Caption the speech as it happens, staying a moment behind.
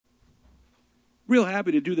real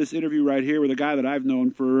happy to do this interview right here with a guy that I've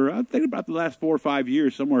known for, I think, about the last 4 or 5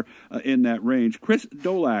 years, somewhere in that range. Chris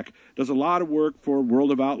Dolack does a lot of work for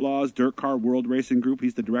World of Outlaws, Dirt Car World Racing Group.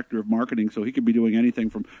 He's the director of marketing, so he could be doing anything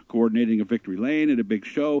from coordinating a victory lane at a big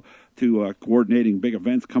show to coordinating big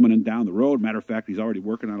events coming in down the road. Matter of fact, he's already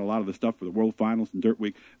working on a lot of the stuff for the World Finals and Dirt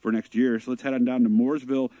Week for next year. So let's head on down to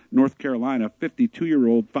Mooresville, North Carolina.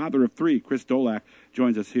 52-year-old father of 3, Chris Dolack,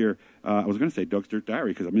 joins us here. I was going to say Doug's Dirt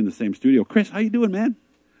Diary because I'm in the same studio. Chris, how you doing, man?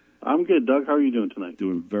 I'm good, Doug. How are you doing tonight?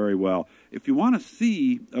 Doing very well. If you want to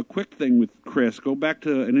see a quick thing with Chris, go back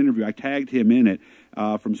to an interview. I tagged him in it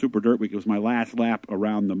from Super Dirt Week. It was my last lap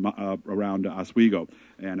around Oswego,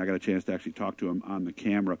 and I got a chance to actually talk to him on the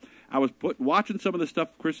camera. I was watching some of the stuff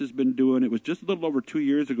Chris has been doing. It was just a little over 2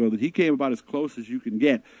 years ago that he came about as close as you can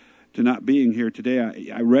get to not being here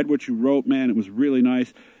today. I read what you wrote, man. It was really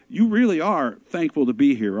nice. You really are thankful to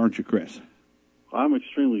be here, aren't you, Chris? I'm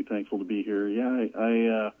extremely thankful to be here. Yeah,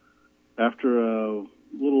 I after a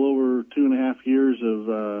little over 2.5 years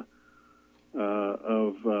of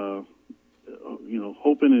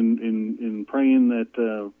hoping and praying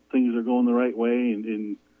that things are going the right way,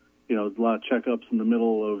 and a lot of checkups in the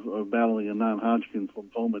middle of battling a non-Hodgkin's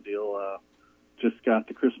lymphoma deal. Just got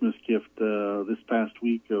the Christmas gift this past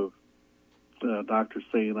week of doctors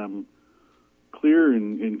saying I'm clear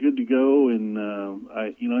and good to go, and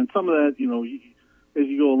and some of that, as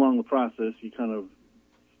you go along the process, you kind of,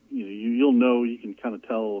 you'll know, you can kind of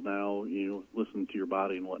tell now, listen to your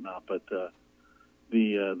body and whatnot. But the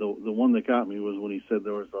one that got me was when he said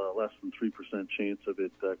there was a less than 3% chance of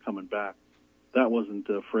it coming back. That wasn't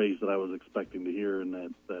a phrase that I was expecting to hear in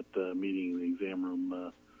that meeting in the exam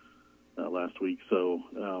room last week. So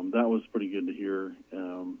that was pretty good to hear.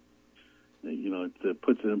 It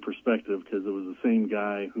puts it in perspective because it was the same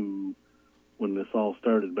guy who, when this all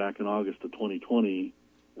started back in August of 2020,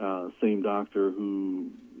 same doctor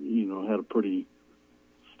who, had a pretty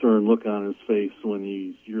stern look on his face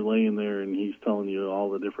when you're laying there and he's telling you all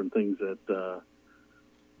the different things that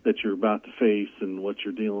you're about to face and what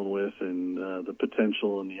you're dealing with and the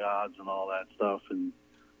potential and the odds and all that stuff. And,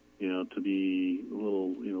 to be a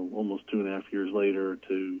little, almost 2.5 years later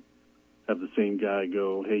to have the same guy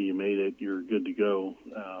go, hey, you made it, you're good to go.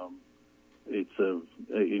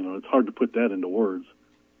 It's hard to put that into words.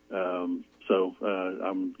 So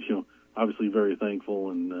I'm, obviously very thankful,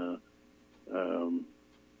 and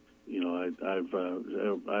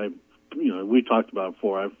we talked about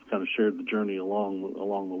before. I've kind of shared the journey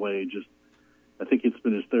along the way. Just, I think it's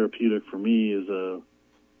been as therapeutic for me as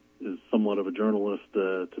somewhat of a journalist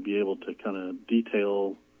to be able to kind of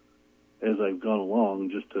detail as I've gone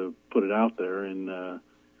along, just to put it out there. And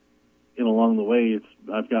along the way,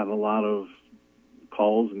 I've gotten a lot of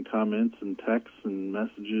calls and comments and texts and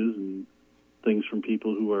messages and things from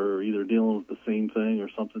people who are either dealing with the same thing or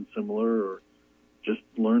something similar, or just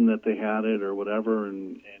learned that they had it or whatever,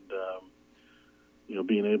 and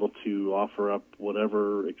being able to offer up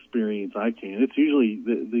whatever experience I can. It's usually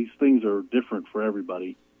these things are different for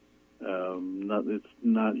everybody. It's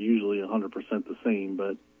not usually 100% the same,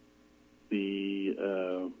 but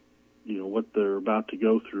the what they're about to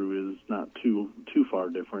go through is not too far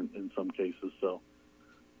different in some cases. So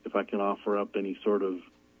if I can offer up any sort of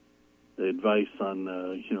advice on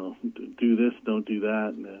do this, don't do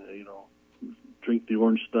that, drink the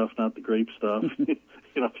orange stuff, not the grape stuff.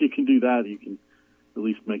 If you can do that, you can at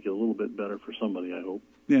least make it a little bit better for somebody, I hope.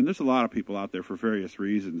 Yeah, and there's a lot of people out there for various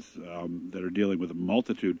reasons that are dealing with a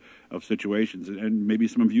multitude of situations. And maybe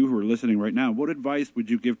some of you who are listening right now, what advice would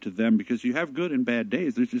you give to them? Because you have good and bad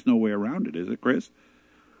days. There's just no way around it, is it, Chris?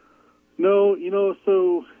 No,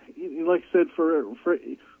 so like I said,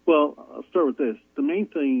 well, I'll start with this. The main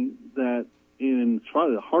thing and it's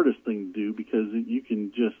probably the hardest thing to do, because you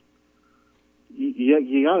can just,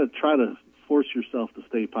 you got to try to force yourself to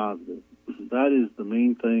stay positive. That is the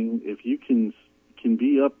main thing. If you can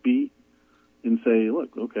be upbeat and say,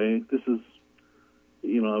 look, okay, this is,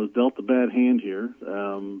 I was dealt a bad hand here.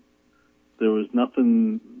 There was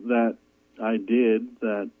nothing that I did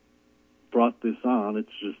that brought this on.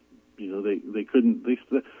 It's just, they couldn't,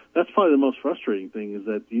 that's probably the most frustrating thing, is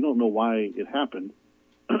that you don't know why it happened.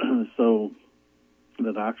 So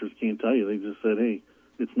the doctors can't tell you. They just said, hey,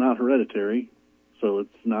 it's not hereditary, so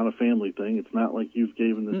it's not a family thing. It's not like you've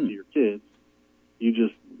given this to your kids. You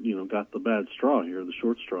just, got the bad straw here, the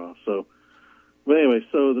short straw. So, but anyway,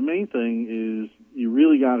 so the main thing is you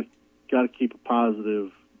really got to keep a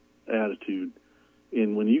positive attitude.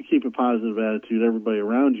 And when you keep a positive attitude, everybody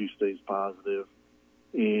around you stays positive.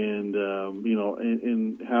 And,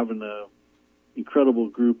 and having a incredible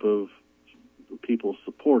group of people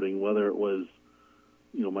supporting, whether it was,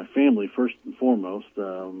 my family first and foremost.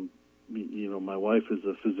 My wife is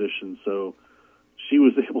a physician, so she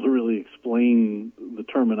was able to really explain the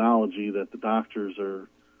terminology that the doctors are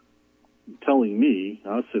telling me.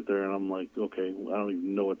 I would sit there and I'm like, okay, I don't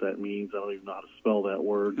even know what that means. I don't even know how to spell that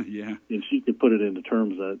word. Yeah. And she could put it into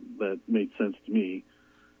terms that made sense to me.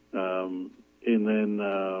 And then,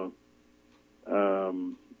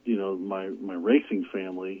 my racing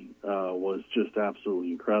family was just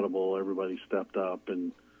absolutely incredible. Everybody stepped up,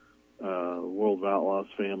 and World of Outlaws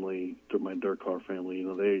family, my dirt car family,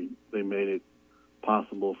 they made it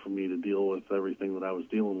possible for me to deal with everything that I was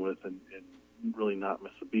dealing with and really not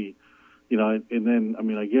miss a beat. And then,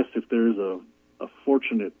 I guess if there's a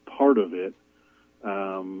fortunate part of it,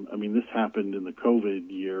 this happened in the COVID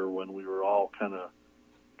year when we were all kind of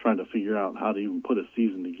trying to figure out how to even put a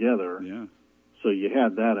season together. Yeah. So you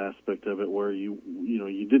had that aspect of it where you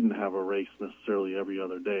didn't have a race necessarily every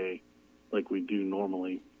other day like we do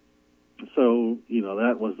normally. So,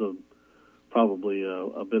 that was probably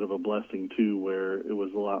a bit of a blessing too, where it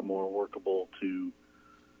was a lot more workable to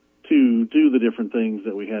do the different things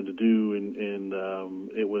that we had to do, and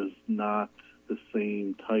it was not the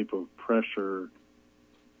same type of pressure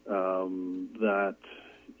that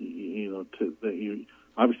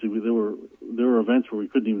obviously there were events where we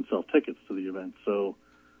couldn't even sell tickets to the event. So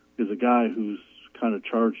as a guy who's kind of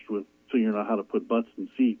charged with figuring out how to put butts in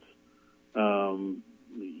seats,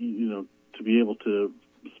 to be able to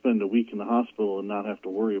spend a week in the hospital and not have to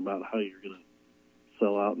worry about how you're going to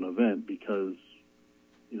sell out an event because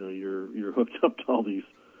you're hooked up to all these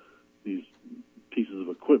pieces of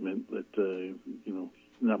equipment that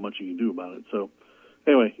not much you can do about it. So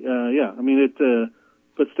anyway,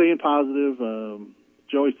 but staying positive.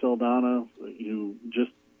 Joey Saldana, who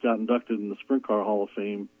just got inducted in the Sprint Car Hall of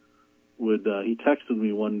Fame, he texted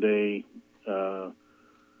me one day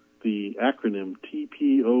the acronym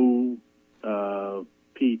TPOPT,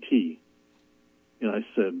 and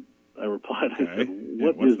I replied, okay. I said,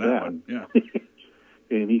 what is that? Yeah.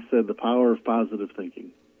 And he said, the power of positive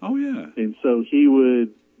thinking. Oh yeah. And so he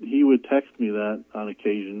would text me that on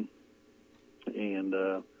occasion, and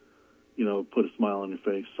put a smile on your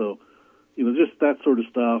face. So just that sort of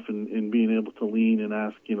stuff, and being able to lean and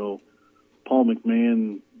ask. Paul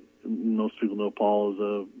McMahon, most people know Paul is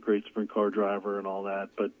a great sprint car driver and all that,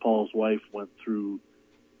 but Paul's wife went through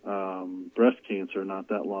breast cancer not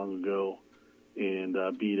that long ago and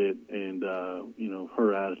beat it. And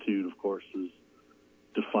her attitude, of course, is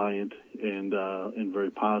defiant and very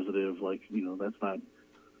positive. Like, that's not.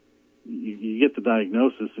 You get the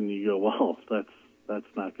diagnosis and you go, well, that's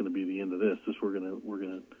not going to be the end of this. We're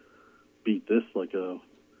gonna beat this like a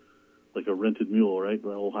rented mule, right?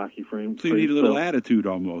 The old hockey frame. So you need a little attitude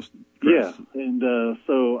almost, Chris. Yeah, and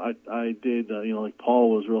so I did. Like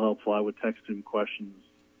Paul was real helpful. I would text him questions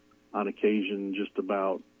on occasion just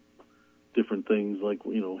about different things, like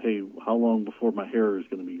hey, how long before my hair is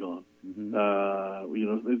going to be gone? Mm-hmm.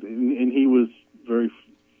 And he was very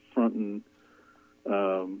front and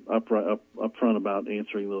upfront about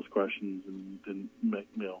answering those questions, and didn't mess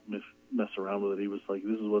around with it. He was like,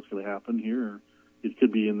 "This is what's going to happen here. Or it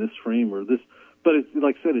could be in this frame or this." But it's,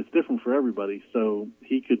 like I said, it's different for everybody. So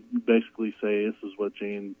he could basically say, "This is what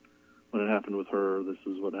Jane, when it happened with her. This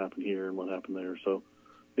is what happened here and what happened there." So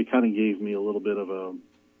it kind of gave me a little bit of a,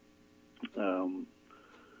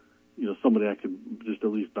 somebody I could just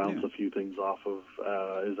at least bounce a few things off of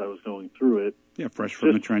as I was going through it. Yeah, fresh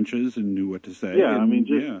from the trenches and knew what to say. Yeah,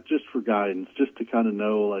 just for guidance, just to kind of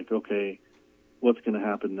know, like, okay, what's going to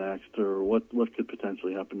happen next, or what could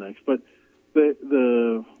potentially happen next. But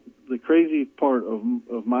the crazy part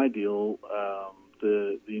of my deal,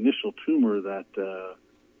 the initial tumor that, or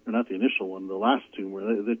not the initial one, the last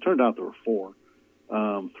tumor, it turned out there were 4.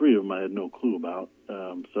 3 of them I had no clue about,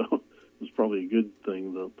 so it was probably a good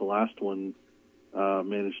thing. The last one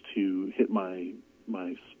managed to hit my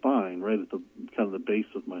spine, right at the kind of the base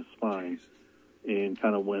of my spine, and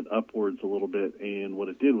kind of went upwards a little bit. And what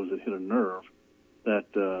it did was it hit a nerve that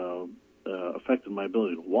affected my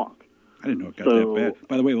ability to walk. I didn't know it got that bad.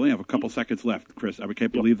 By the way, we only have a couple seconds left, Chris. I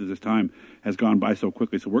can't believe that this time has gone by so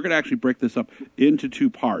quickly. So we're going to actually break this up into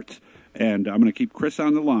 2 parts. And I'm going to keep Chris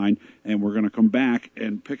on the line, and we're going to come back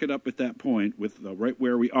and pick it up at that point with right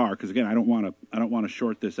where we are. Because again, I don't want to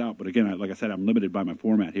short this out. But again, like I said, I'm limited by my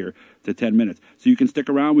format here to 10 minutes. So you can stick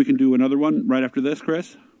around. We can do another one right after this,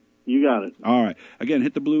 Chris. You got it. All right. Again,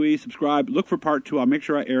 hit the blue E, subscribe, look for part 2. I'll make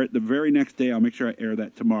sure I air it the very next day. I'll make sure I air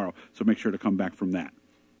that tomorrow. So make sure to come back from that.